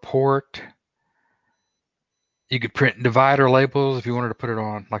 Collection report. You could print divider labels if you wanted to put it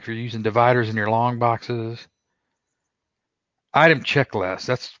on, like if you're using dividers in your long boxes. Item checklist.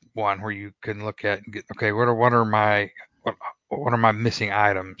 That's one where you can look at and get, okay, what are my missing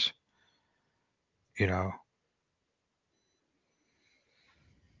items? The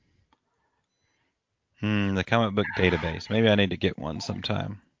comic book database. Maybe I need to get one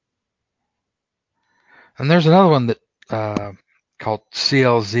sometime. And there's another one that called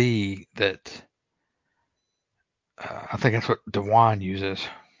CLZ that I think that's what DeWan uses.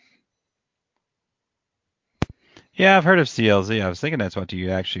 Yeah, I've heard of CLZ. I was thinking that's what you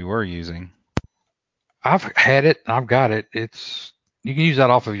actually were using. I've had it. I've got it. You can use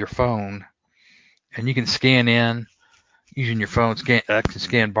that off of your phone, and you can scan in using your phone. Can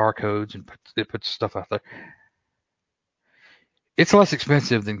scan barcodes and it puts stuff out there. It's less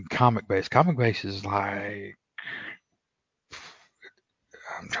expensive than Comic Base. Comic Base is like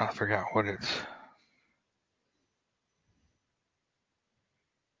I'm trying to figure out what it's.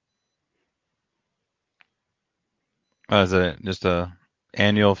 Is it just a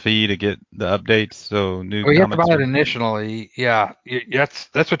annual fee to get the updates? So new Well, you have to comics buy it are. initially. Yeah,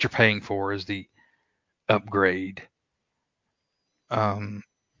 that's what you're paying for is the upgrade.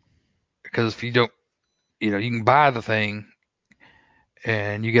 Because if you don't, you can buy the thing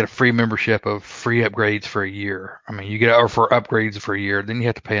and you get a free membership of free upgrades for a year. I mean, you get or for upgrades for a year, then you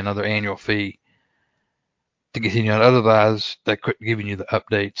have to pay another annual fee to continue on. Otherwise, they quit giving you the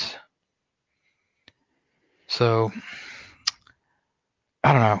updates. So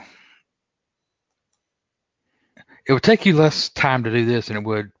I don't know. It would take you less time to do this than it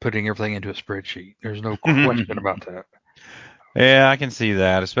would putting everything into a spreadsheet. There's no question about that. Yeah, I can see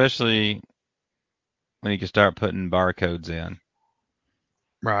that, especially when you can start putting barcodes in.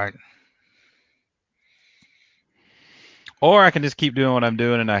 Right. Or I can just keep doing what I'm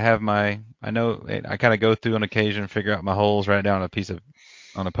doing, and I know I kind of go through on occasion, figure out my holes, write it down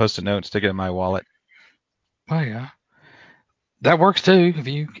on a post-it note, stick it in my wallet. Well, yeah. That works too if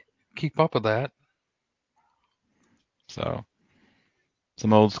you keep up with that. So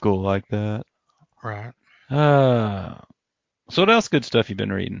some old school like that. Right. So what else good stuff you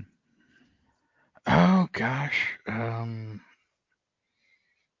been reading? Oh gosh.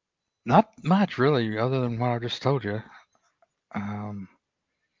 Not much really, other than what I just told you. Um,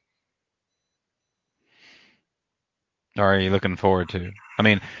 Or are you looking forward to? I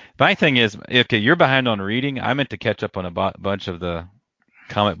mean, my thing is, okay, you're behind on reading. I meant to catch up on a bunch of the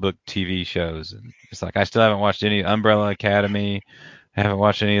comic book TV shows. And it's like I still haven't watched any Umbrella Academy. I haven't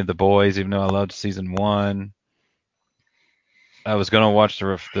watched any of The Boys, even though I loved season one. I was gonna watch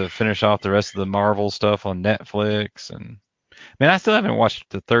the finish off the rest of the Marvel stuff on Netflix, and man, I still haven't watched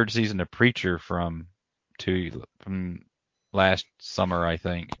the third season of Preacher from last summer, I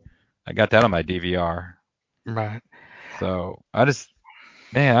think. I got that on my DVR. right. So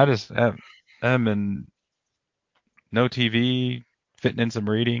I'm in no TV, fitting in some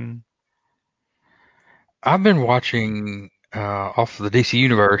reading. I've been watching off of the DC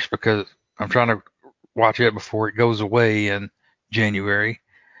Universe because I'm trying to watch it before it goes away in January.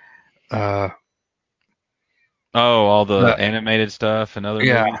 Uh, Oh, all the but animated stuff and other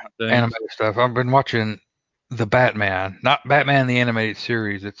yeah, movies and things. animated stuff. I've been watching the Batman, not Batman the animated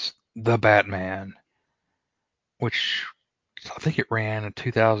series. It's the Batman, which I think it ran in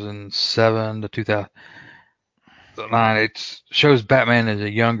 2007 to 2009. It shows Batman as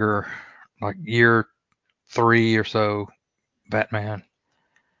a younger, like year 3 or so Batman.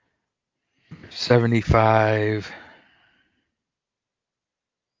 75,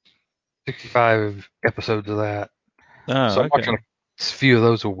 65 episodes of that. So Oh, I'm watching okay. a few of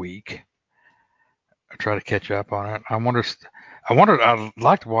those a week. I try to catch up on it. I'd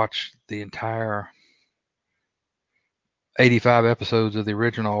like to watch the entire 85 episodes of the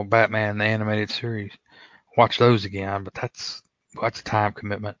original Batman the animated series. Watch those again, but that's a time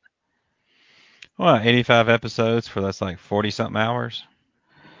commitment. Well, 85 episodes for that's like 40 something hours.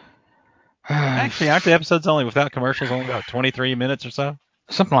 Actually, aren't the episodes only without commercials only about 23 minutes or so?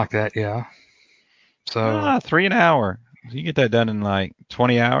 Something like that, yeah. So, 3 an hour. So you get that done in like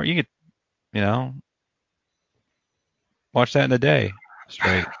 20 hours. You could, you know, watch that in a day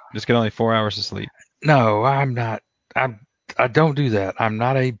straight. Just get only 4 hours of sleep. no, I'm not. I don't do that. I'm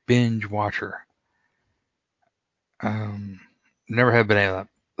not a binge watcher. Um, Never have been any of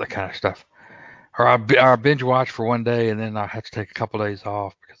that kind of stuff. Or I binge watch for one day and then I have to take a couple of days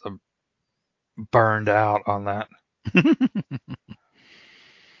off because I'm burned out on that.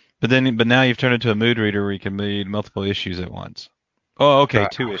 But now you've turned into a mood reader where you can read multiple issues at once. Oh, okay,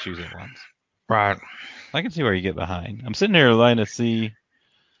 Right. 2 issues at once. Right. I can see where you get behind. I'm sitting here trying to see.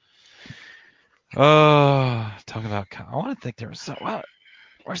 Oh, talk about. I want to think there was some. Well,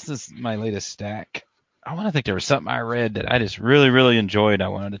 where's this? My latest stack. I want to think there was something I read that I just really, really enjoyed. I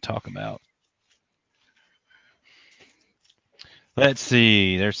wanted to talk about. Let's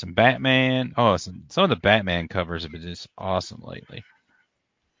see. There's some Batman. Oh, some of the Batman covers have been just awesome lately.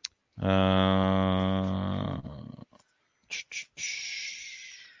 Uh,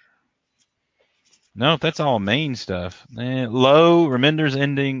 no, that's all main stuff. Low, Remender's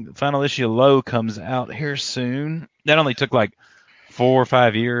ending. Final issue of Low comes out here soon. That only took like 4 or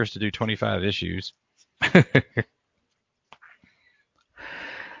 5 years to do 25 issues.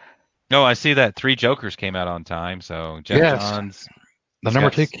 Oh, I see that Three Jokers came out on time. So Jeff Yes. Johns, The he's number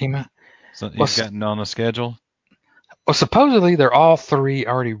got 2 came out. so Well, he's gotten on the schedule. well, supposedly they're all 3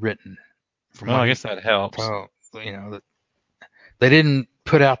 already written from Well, what I he guess that helps. told. That they didn't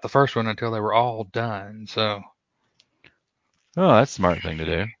put out the first one until they were all done. So Oh, that's a smart thing to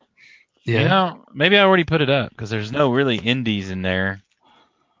do. Yeah. Maybe I already put it up because there's no really indies in there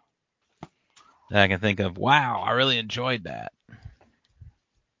that I can think of. Wow, I really enjoyed that.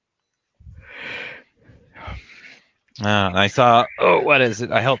 I saw. Oh, what is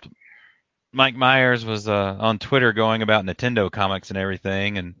it? I helped. Mike Myers was on Twitter going about Nintendo comics and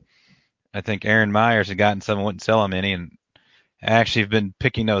everything, and I think Aaron Myers had gotten some and wouldn't sell him any, and I actually have been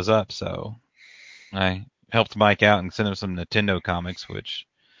picking those up. So I helped Mike out and sent him some Nintendo comics, which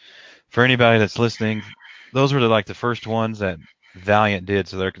for anybody that's listening, those were like the first ones that Valiant did,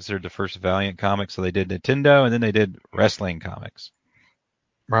 so they're considered the first Valiant comics. So they did Nintendo, and then they did wrestling comics.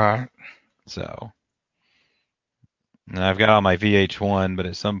 Right. So, and I've got all my VH1, but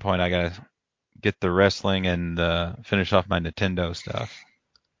at some point I gotta get the wrestling and finish off my Nintendo stuff.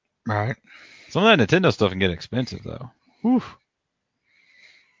 Right. Some of that Nintendo stuff can get expensive though. Whew.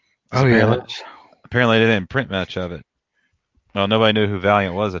 Oh yeah. Apparently they didn't print much of it. Well, nobody knew who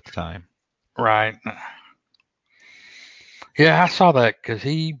Valiant was at the time. Right. Yeah, I saw that because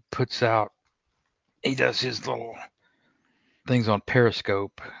he does his little things on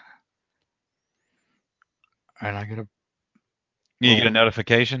Periscope, and I get a You get a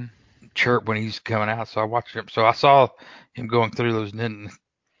notification? chirp when he's coming out, so I watched him. So I saw him going through those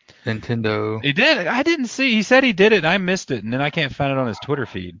Nintendo. He did. I didn't see. He said he did it. And I missed it, and then I can't find it on his Twitter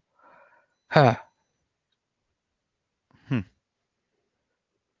feed. Huh.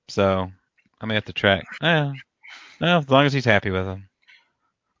 So I may have to track. Well, as long as he's happy with them.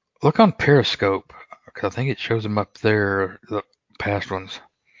 Look on Periscope because I think it shows him up there, the past ones.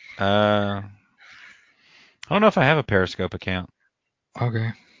 I don't know if I have a Periscope account.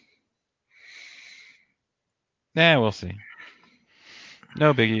 Okay. Nah, we'll see.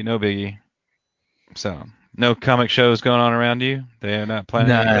 No biggie, no biggie. So, no comic shows going on around you? They're not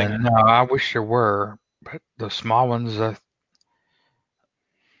planning anything? No, I wish there were, but the small ones, They're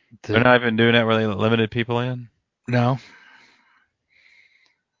the not even doing that where they limited people in? no.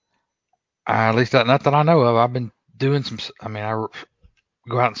 At least not that I know of. I've been doing some. I mean,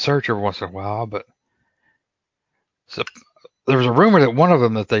 go out and search every once in a while, but so, there was a rumor that one of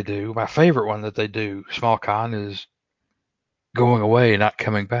them that they do, my favorite one that they do, Small Con, is going away and not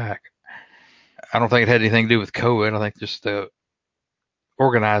coming back. I don't think it had anything to do with COVID. I think just the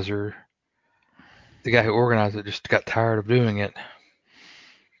organizer, the guy who organized it, just got tired of doing it.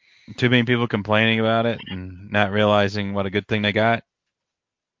 Too many people complaining about it and not realizing what a good thing they got?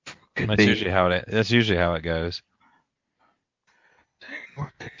 Could That's be. usually how it goes.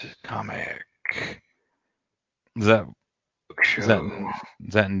 North Texas Comic Is that Show. is that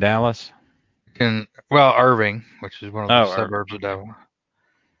is that in Dallas? Well, Irving, which is one of the Oh, suburbs of Dallas.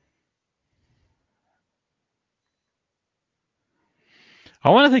 I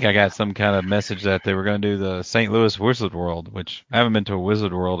want to think I got some kind of message that they were going to do the St. Louis Wizard World, which I haven't been to a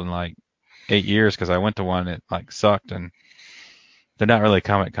Wizard World in like 8 years because I went to one that like sucked, and they're not really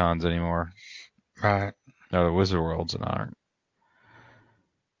Comic Cons anymore. Right. No, the Wizard Worlds aren't.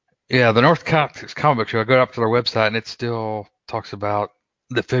 Yeah, the North Texas Comic Show. I go up to their website and it still talks about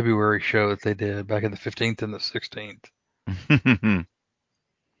the February show that they did back in the 15th and the 16th.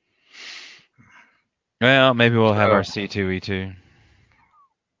 Well, maybe we'll have our C2E2.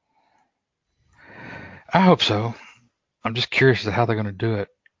 I hope so. I'm just curious as to how they're going to do it.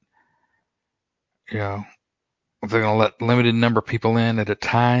 You know, if they're going to let limited number of people in at a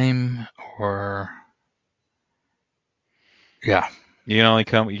time, or yeah. You can only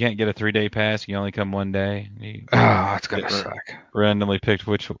come. You can't get a 3-day pass. You can only come one day. Oh, it's going to suck. Randomly picked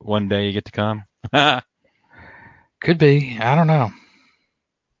which one day you get to come. Could be. I don't know.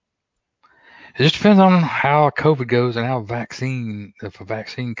 It just depends on how COVID goes and how if a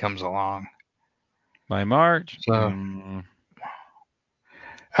vaccine comes along. By March. So I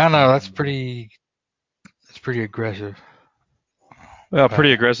don't know. That's pretty aggressive. Well,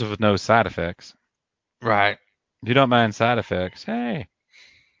 pretty aggressive with no side effects. Right. If you don't mind side effects, hey.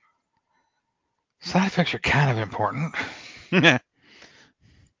 Side effects are kind of important.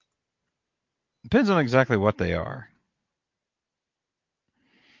 Depends on exactly what they are.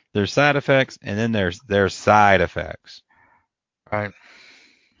 There's side effects, and then there's side effects. Right.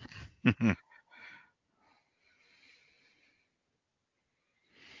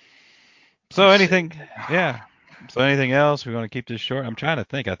 So anything else? We want to keep this short? I'm trying to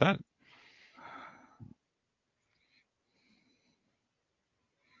think. I thought.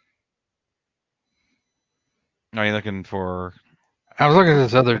 Are you looking for? I was looking at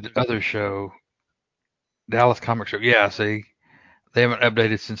this other show, Dallas Comic Show. Yeah, see, they haven't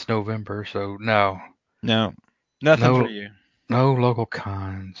updated since November, so no. No, nothing for you. No local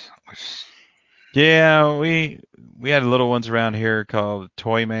cons. Yeah, we had little ones around here called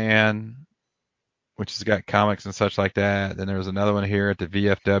Toy Man, which has got comics and such like that. Then there was another one here at the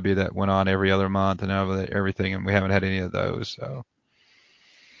VFW that went on every other month and everything, and we haven't had any of those. So,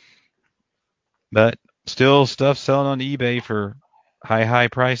 but still, stuff selling on eBay for high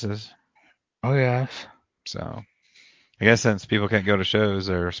prices. Oh yes. So, I guess since people can't go to shows,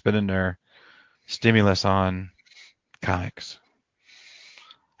 they're spending their stimulus on comics.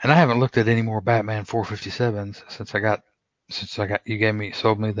 And I haven't looked at any more Batman 457s since you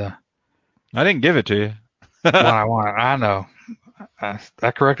sold me the I didn't give it to you. one I wanted. I know.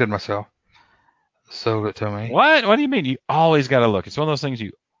 I corrected myself. Sold it to me. What? What do you mean? You always got to look. It's one of those things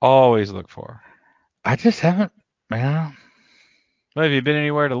you always look for. I just haven't, man. Well, have you been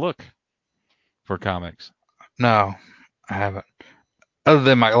anywhere to look for comics? No, I haven't. Other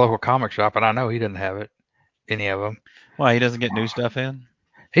than my local comic shop, and I know he didn't have any of them. Why, he doesn't get new stuff in?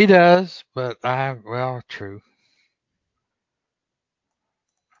 He does, but well, true.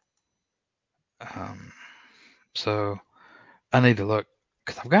 Um, so I need to look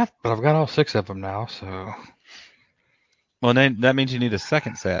because I've got all 6 of them now. So Well, then that means you need a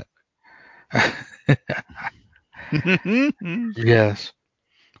second set. yes,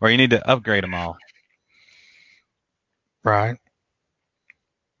 Or you need to upgrade them all. right.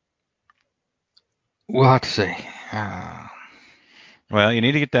 We'll have to see. Uh, Well, you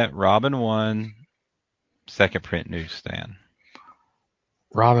need to get that Robin 1 second print newsstand.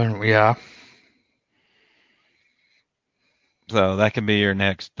 Robin, yeah, So that can be your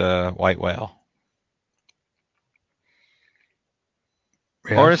next white whale.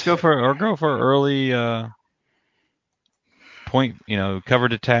 Or just yes. go for early point, cover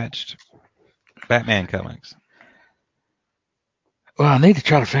detached Batman comics. Well, I need to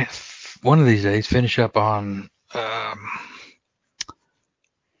try to one of these days finish up on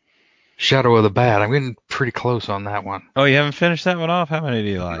Shadow of the Bat. I'm getting pretty close on that one. Oh, you haven't finished that one off? How many do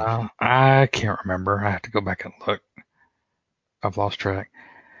you like? No, I can't remember. I have to go back and look. I've lost track.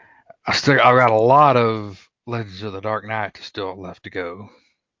 I've got a lot of Legends of the Dark Knight still left to go.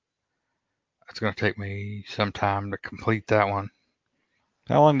 It's going to take me some time to complete that one.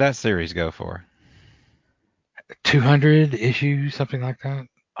 How long did that series go for? 200 issues, something like that.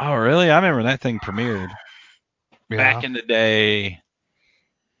 Oh, really? I remember that thing premiered Yeah. back in the day.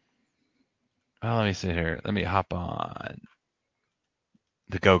 Oh, let me see here. Let me hop on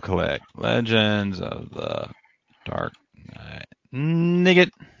the Go Collect Legends of the Dark Knight.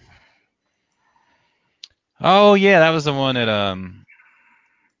 Nigget. Oh yeah, that was the one that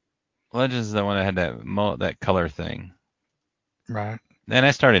Legends is the one that had that color thing. Right. Then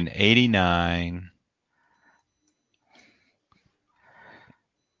I started in '89.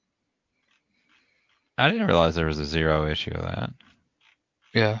 I didn't realize there was a zero issue of that.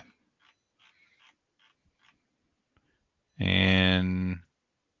 Yeah. And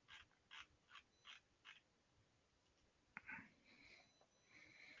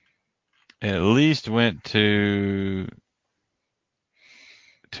at least went to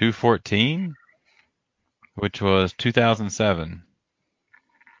 214, which was 2007.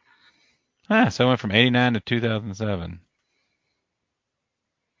 So it went from '89 to 2007.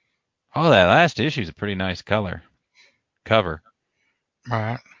 Oh, that last issue is a pretty nice cover.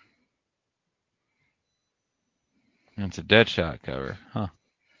 Right. It's a Deadshot cover. Huh.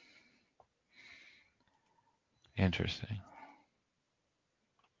 Interesting.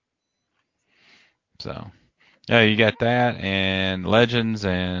 So, yeah, you got that and Legends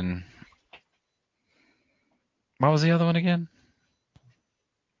and what was the other one again?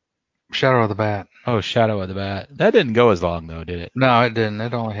 Shadow of the Bat. Oh, Shadow of the Bat. That didn't go as long though, did it? No, it didn't.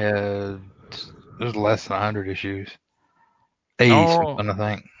 It only had, it was less than 100 issues. 80 Oh, something, I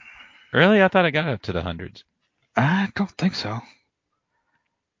think. really? I thought it got up to the hundreds. I don't think so. All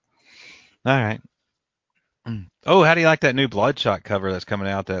right. Oh, how do you like that new Bloodshot cover that's coming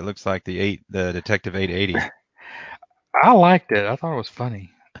out that looks like the Detective 880? I liked it. I thought it was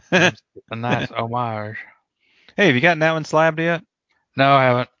funny. It was a nice homage. Hey, have you gotten that one slabbed yet? No, I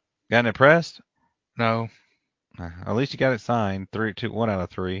haven't. Gotten it pressed? No. At least you got it signed. 1 out of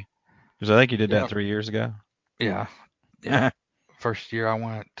 3. Because I think you did that Yeah. 3 years ago. Yeah. Yeah. First year I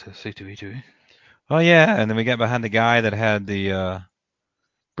went to C2E2. Oh yeah, and then we got behind the guy that had the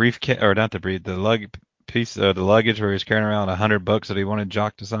briefcase, or not the the luggage where he was carrying around 100 books that he wanted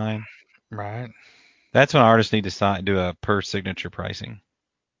Jock to sign. Right. That's when artists need to do a per signature pricing.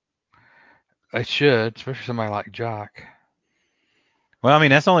 They should, especially somebody like Jock. Well, I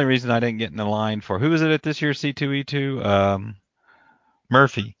mean that's the only reason I didn't get in the line for who was it at this year's C2E2?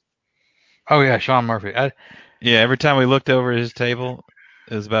 Murphy. Oh yeah, Sean Murphy. Yeah, every time we looked over his table,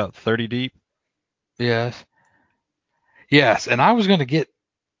 it was about 30 deep. Yes. Yes. And I was gonna get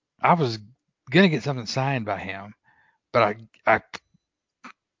something signed by him, but I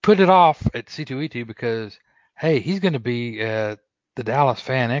put it off at C2E2 because hey, he's gonna be at the Dallas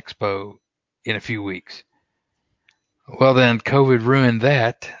Fan Expo in a few weeks. Well, then COVID ruined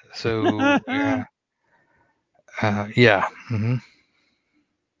that. So yeah, yeah. Mm-hmm.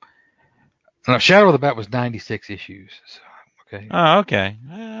 Now, Shadow of the Bat was 96 issues. So, okay. Oh, okay.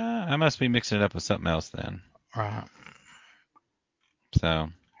 I must be mixing it up with something else then. Right. So.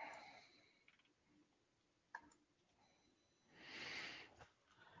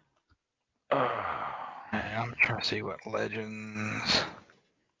 I'm trying to see what Legends.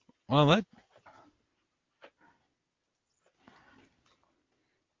 Well, let.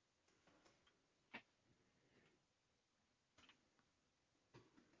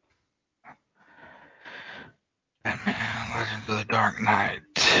 Batman, Legends of the Dark Knight.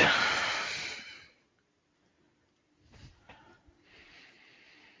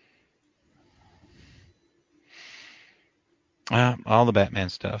 All the Batman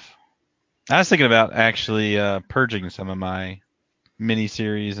stuff. I was thinking about actually purging some of my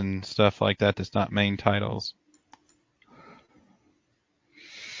miniseries and stuff like that that's not main titles.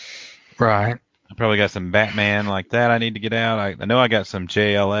 Right. I probably got some Batman like that I need to get out. I know I got some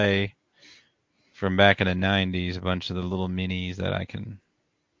JLA from back in the 90s, a bunch of the little minis that I can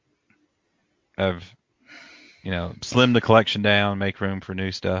have, slim the collection down, make room for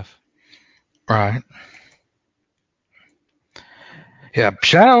new stuff. Right. Yeah,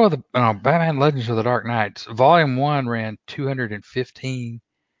 Shadow of the Batman Legends of the Dark Knights. Volume 1 ran 215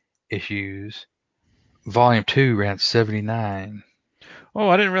 issues. Volume 2 ran 79. Oh,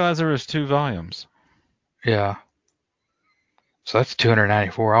 I didn't realize there was 2 volumes. Yeah. So that's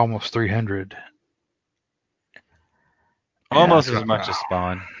 294, almost 300. Almost Yeah, as much as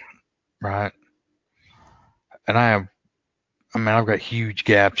Spawn. right. And I've got huge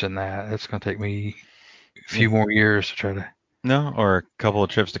gaps in that. It's going to take me a few more years to try to. No, or a couple of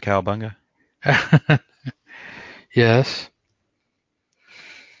trips to Cowabunga. Yes.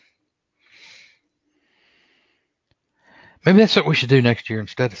 Maybe that's what we should do next year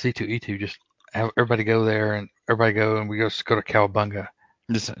instead of C2E2. Just have everybody go there and we go to Cowabunga.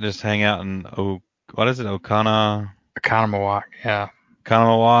 Just hang out in what is it, Economawalk, yeah.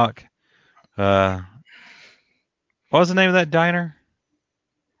 Walk. What was the name of that diner?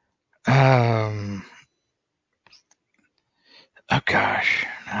 Oh gosh,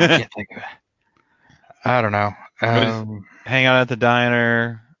 I can't think of it. I don't know. Hang out at the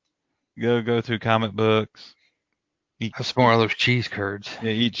diner. Go through comic books. Have some more of those cheese curds.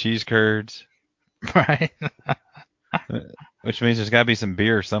 Yeah, eat cheese curds. Right. Which means there's got to be some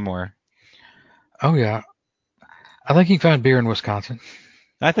beer somewhere. Oh yeah. I think you can find beer in Wisconsin.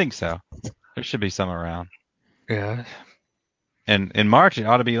 I think so. There should be some around. Yeah. And in March it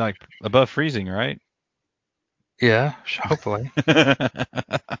ought to be like above freezing, right? Yeah, hopefully. I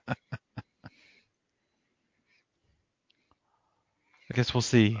guess we'll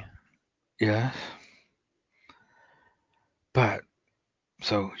see. Yeah. But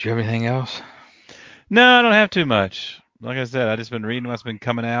so, do you have anything else? No, I don't have too much. Like I said, I just been reading what's been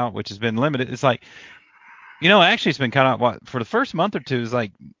coming out, which has been limited. It's like, actually, it's been kind of for the first month or two. It's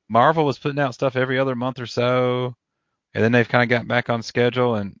like Marvel was putting out stuff every other month or so, and then they've kind of got back on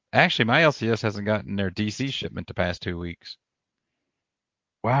schedule. And actually, my LCS hasn't gotten their DC shipment the past 2 weeks.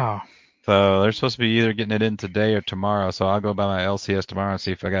 Wow. So they're supposed to be either getting it in today or tomorrow. So I'll go by my LCS tomorrow and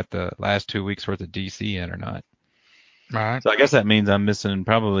see if I got the last 2 weeks worth of DC in or not. Right. So I guess that means I'm missing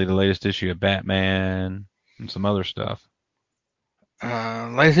probably the latest issue of Batman and some other stuff.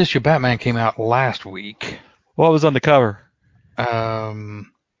 Latest issue of Batman came out last week. What was on the cover? Well,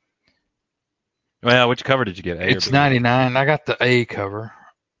 which cover did you get? A It's or B? $99. I got the A cover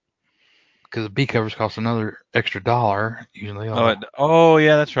because the B covers cost another extra $1 usually. Oh,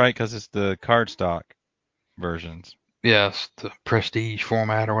 yeah, that's right, because it's the cardstock versions. Yes, the prestige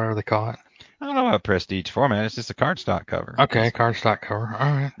format or whatever they call it. I don't know about prestige format. It's just a cardstock cover. Okay, cardstock cover.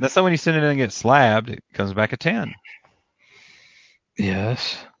 All right. That's so when you send it in and get slabbed, it comes back a 10.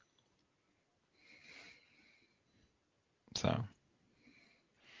 Yes. So.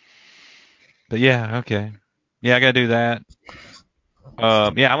 But yeah, okay. Yeah, I gotta do that.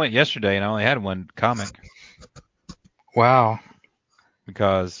 Yeah, I went yesterday and I only had one comic Wow.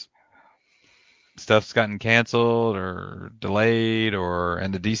 because stuff's gotten canceled or delayed,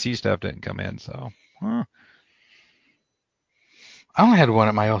 and the DC stuff didn't come in. So, I only had one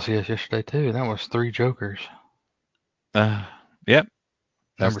at my LCS yesterday too, and that was Three Jokers. Yep, that's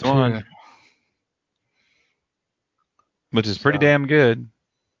Number the 2. one, which is pretty damn good.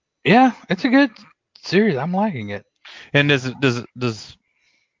 Yeah, it's a good Seriously, I'm liking it. And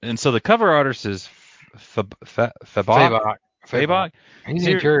and so the cover artist is Fabak? Fabok. Fabok. Fabok? He's Is the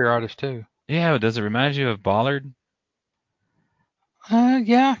he, interior artist too. yeah, does it remind you of Ballard?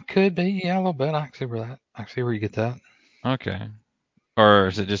 Yeah, could be. Yeah, a little bit. I can see where that. I can see where you get that. Okay. Or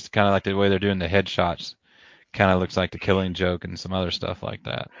is it just kind of like the way they're doing the headshots? Kind of looks like the Killing Joke and some other stuff like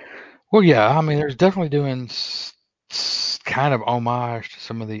that. Well, yeah. I mean, there's definitely doing kind of homage to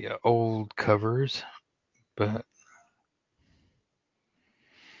some of the old covers, but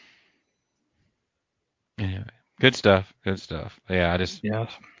Anyway, good stuff. Good stuff. Yeah, yes,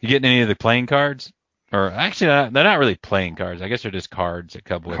 you getting any of the playing cards? Or actually, they're not really playing cards. I guess they're just cards that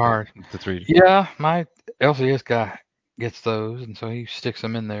come with it. card. The three. Yeah, my LCS guy gets those, and so he sticks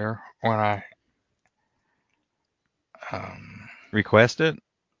them in there when I um, Request it?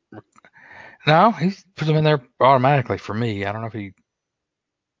 no, he puts them in there automatically for me. I don't know if he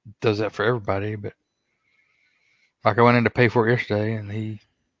does that for everybody, but like I went in to pay for it yesterday, and he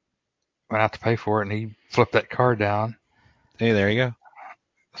went out to pay for it, and he flipped that card down. Hey, there you go.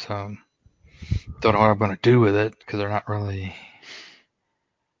 So don't know what I'm going to do with it because they're not really.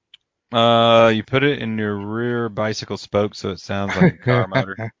 You put it in your rear bicycle spoke so it sounds like a car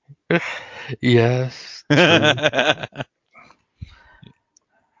motor. Yes, true.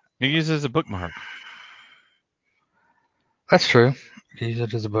 You use it as a bookmark. That's true. Use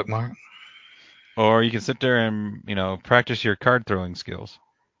it as a bookmark. Or you can sit there and, practice your card throwing skills.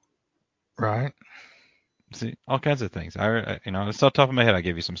 Right. See, all kinds of things. It's off the top of my head, I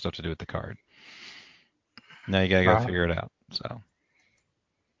gave you some stuff to do with the card. Now you gotta go Right. figure it out. So,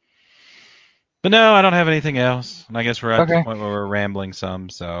 but no, I don't have anything else. And I guess we're at the Okay. point where we're rambling some.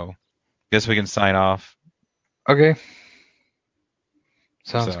 So, guess we can sign off. Okay.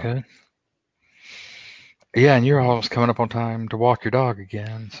 Sounds So, good. Yeah, and you're almost coming up on time to walk your dog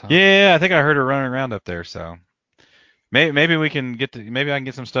again. So. yeah, I think I heard her running around up there. So, maybe we can maybe I can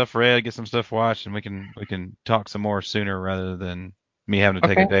get some stuff read, get some stuff watched, and we can talk some more sooner rather than me having to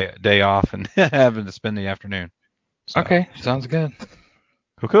take Okay. a day off and having to spend the afternoon. So, Okay. Sounds good.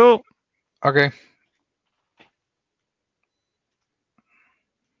 cool. Okay.